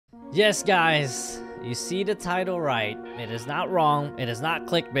Yes, guys, you see the title right. It is not wrong. It is not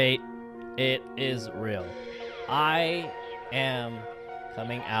clickbait. It is real. I am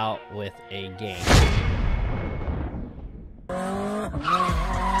coming out with a game.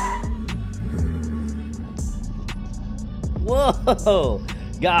 Whoa!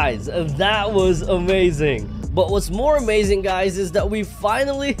 Guys, that was amazing. But what's more amazing, guys, is that we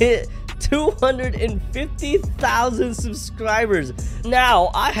finally hit 250,000 subscribers. Now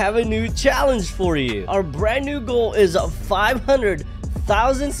I have a new challenge for you. Our brand new goal is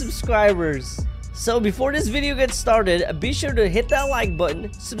 500,000 subscribers. So before this video gets started, be sure to hit that like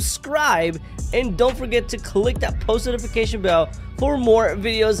button, subscribe, and don't forget to click that post notification bell for more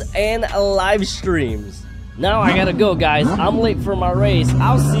videos and live streams. Now I gotta go, guys. I'm late for my race.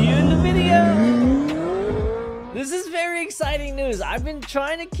 I'll see you in the video. This is very exciting news. I've been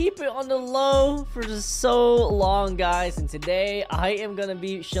trying to keep it on the low for so long, guys, and today I am gonna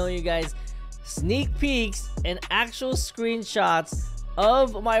be showing you guys sneak peeks and actual screenshots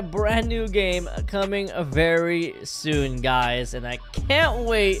of my brand new game coming very soon, guys, and I can't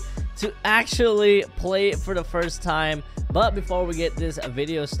wait to actually play it for the first time. But before we get this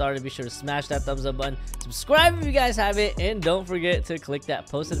video started, be sure to smash that thumbs up button, subscribe if you guys haven't, and don't forget to click that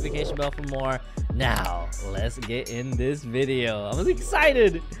post notification bell for more. Now let's get in this video. I'm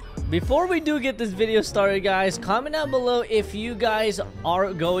excited. Before we do get this video started, guys, comment down below if you guys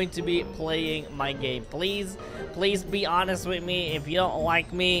are going to be playing my game. Please be honest with me. If you don't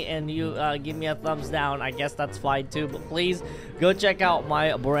like me and you give me a thumbs down, I guess that's fine too. But please go check out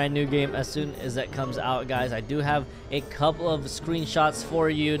my brand new game as soon as it comes out, guys. I do have a couple of screenshots for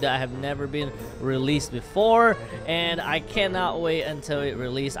you that have never been released before, and I cannot wait until it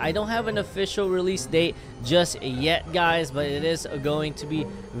releases. I don't have an official release date just yet, guys, but it is going to be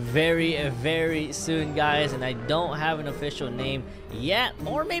very soon, guys, and I don't have an official name yet,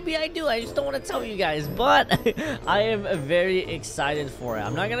 or maybe I do. I just don't want to tell you guys, but I am very excited for it.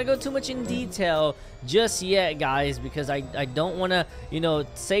 I'm not gonna go too much in detail just yet, guys, because I don't want to, you know,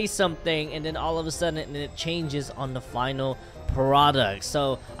 say something and then all of a sudden it changes on the final product.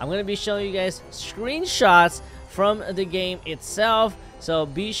 So I'm gonna be showing you guys screenshots from the game itself, so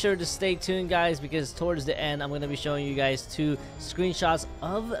be sure to stay tuned, guys, because towards the end I'm going to be showing you guys 2 screenshots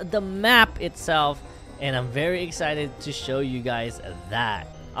of the map itself, and I'm very excited to show you guys that.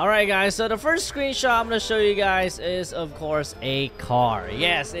 Alright, guys, so the first screenshot I'm going to show you guys is, of course, a car.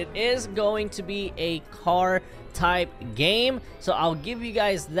 Yes, it is going to be a car type game, so I'll give you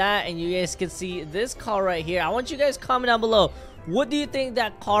guys that, and you guys can see this car right here. I want you guys to comment down below, what do you think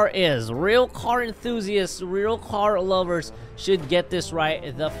that car is? Real car enthusiasts, real car lovers should get this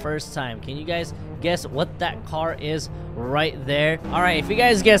right the first time. Can you guys guess what that car is right there? Alright, if you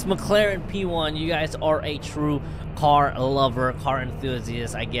guys guess McLaren P1, you guys are a true car lover, car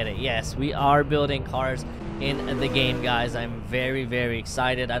enthusiast. I get it. Yes, we are building cars in the game, guys. I'm very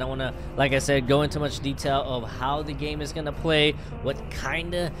excited. I don't want to, like I said, go into much detail of how the game is going to play, what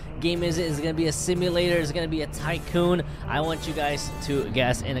kind of game is it. Is it going to be a simulator? Is it going to be a tycoon? I want you guys to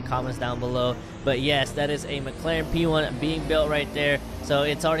guess in the comments down below. But yes, that is a McLaren P1 being built right there, so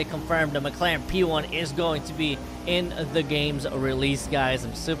it's already confirmed the McLaren P1 is going to be in the game's release, guys.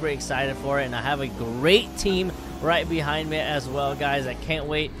 I'm super excited for it, and I have a great team right behind me as well, guys. I can't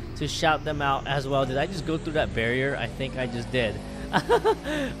wait to shout them out as well. Did I just go through that barrier? I think I just did.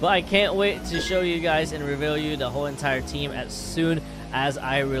 But I can't wait to show you guys and reveal you the whole entire team as soon as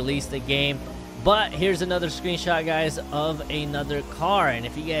I release the game. But here's another screenshot, guys, of another car, and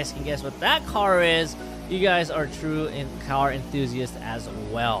if you guys can guess what that car is, you guys are true car enthusiasts as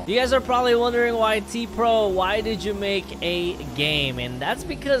well. You guys are probably wondering, why T-Pro, why did you make a game? And that's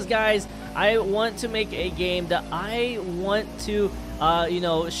because, guys, I want to make a game that I want to you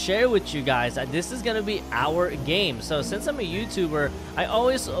know, share with you guys. This is gonna be our game. So since I'm a YouTuber, I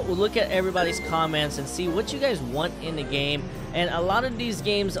always look at everybody's comments and see what you guys want in the game, and a lot of these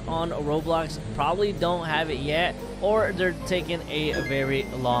games on Roblox probably don't have it yet, or they're taking a very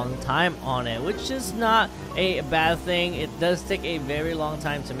long time on it, which is not a bad thing. It does take a very long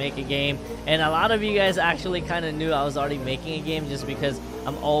time to make a game, and a lot of you guys actually kind of knew I was already making a game just because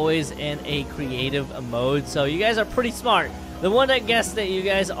I'm always in a creative mode. So you guys are pretty smart. The one that guessed that, you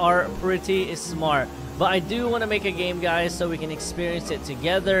guys are pretty smart. But I do want to make a game, guys, so we can experience it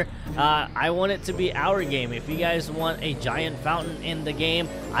together. I want it to be our game. If you guys want a giant fountain in the game,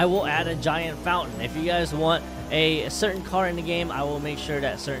 I will add a giant fountain. If you guys want a certain car in the game, I will make sure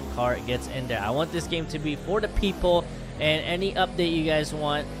that certain car gets in there. I want this game to be for the people, and any update you guys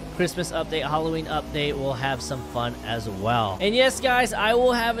want, Christmas update, Halloween update, we'll have some fun as well. And yes, guys, I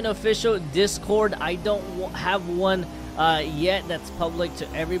will have an official Discord. I don't have one yet that's public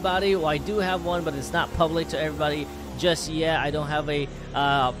to everybody. Well, I do have one, but it's not public to everybody just yet. I don't have a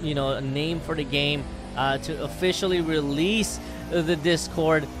a name for the game to officially release the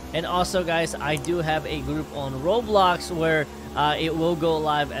Discord. And also, guys, I do have a group on Roblox where it will go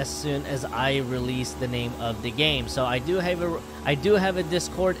live as soon as I release the name of the game. So I do have a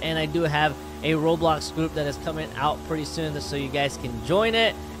Discord, and I do have a Roblox group that is coming out pretty soon, so you guys can join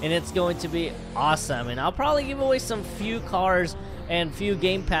it, and it's going to be awesome. And I'll probably give away some few cars and few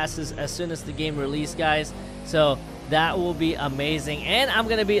game passes as soon as the game release, guys. So that will be amazing, and I'm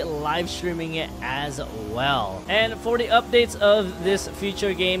gonna be live streaming it as well. And for the updates of this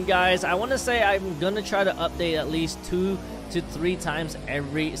future game, guys, I want to say I'm gonna try to update at least 2 to 3 times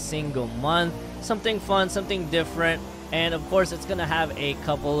every single month. Something fun, something different. And of course, it's gonna have a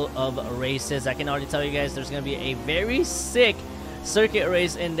couple of races. I can already tell you guys there's gonna be a very sick circuit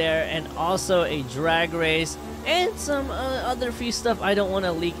race in there, and also a drag race, and some other few stuff I don't want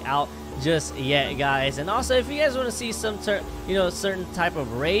to leak out just yet, guys. And also, if you guys want to see some certain type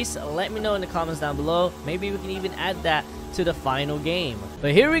of race, let me know in the comments down below. Maybe we can even add that to the final game.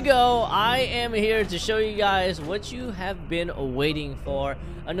 But here we go. I am here to show you guys what you have been waiting for,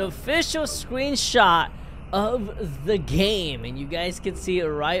 an official screenshot of the game. And you guys can see it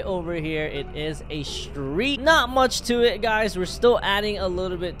right over here. It is a street. Not much to it, guys. We're still adding a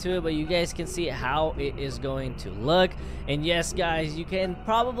little bit to it, but you guys can see how it is going to look. And yes, guys, you can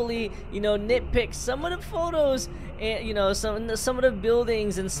probably nitpick some of the photos and some of the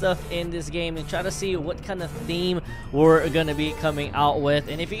buildings and stuff in this game, and try to see what kind of theme we're gonna be coming out with.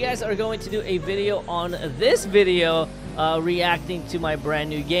 And if you guys are going to do a video on this video reacting to my brand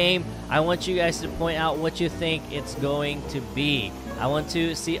new game, I want you guys to point out what you think it's going to be. I want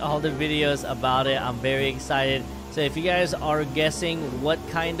to see all the videos about it. I'm very excited. So if you guys are guessing what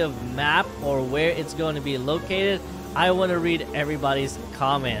kind of map or where it's going to be located, I want to read everybody's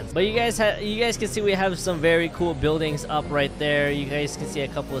comments. But you guys can see we have some very cool buildings up right there. You guys can see a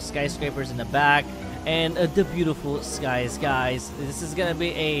couple of skyscrapers in the back, and the beautiful skies, guys. This is gonna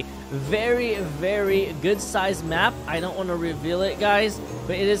be a very, very good size map. I don't want to reveal it, guys,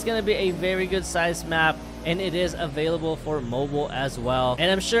 but it is gonna be a very good size map, and it is available for mobile as well. And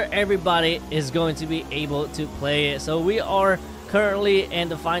I'm sure everybody is going to be able to play it. So we are currently in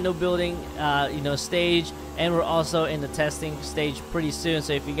the final building stage, and we're also in the testing stage pretty soon.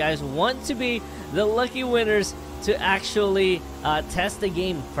 So if you guys want to be the lucky winners to actually test the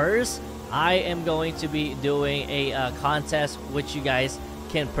game first, I am going to be doing a contest which you guys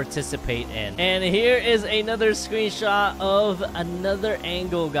can participate in. And here is another screenshot of another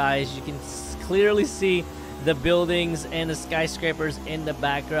angle, guys. You can clearly see the buildings and the skyscrapers in the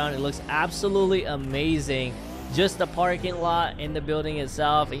background. It looks absolutely amazing. Just the parking lot in the building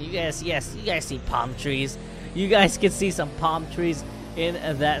itself. And you guys, yes, you guys see palm trees. You guys can see some palm trees in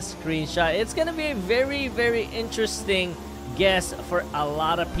that screenshot. It's gonna be a very, very interesting guess for a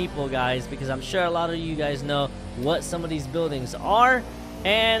lot of people, guys, because I'm sure a lot of you guys know what some of these buildings are,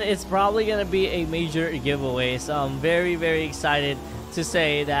 and it's probably gonna be a major giveaway. So I'm very, very excited to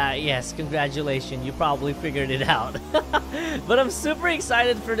say that yes, congratulations, you probably figured it out. But I'm super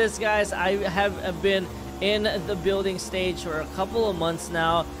excited for this, guys. I have been in the building stage for a couple of months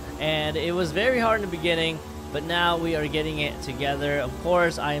now, and it was very hard in the beginning, but now we are getting it together. Of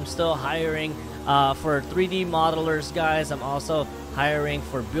course, I am still hiring for 3D modelers, guys. I'm also hiring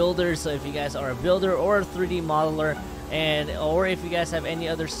for builders. So if you guys are a builder or a 3D modeler, or if you guys have any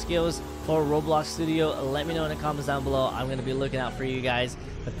other skills for Roblox Studio, let me know in the comments down below. I'm going to be looking out for you guys.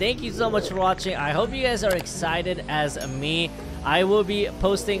 But thank you so much for watching. I hope you guys are excited as me. I will be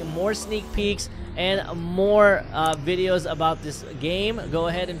posting more sneak peeks and more videos about this game. Go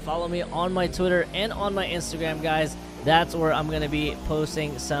ahead and follow me on my Twitter and on my Instagram, guys. That's where I'm going to be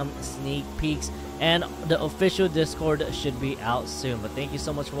posting some sneak peeks, and the official Discord should be out soon. But thank you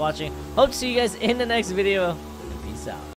so much for watching. Hope to see you guys in the next video. Peace out.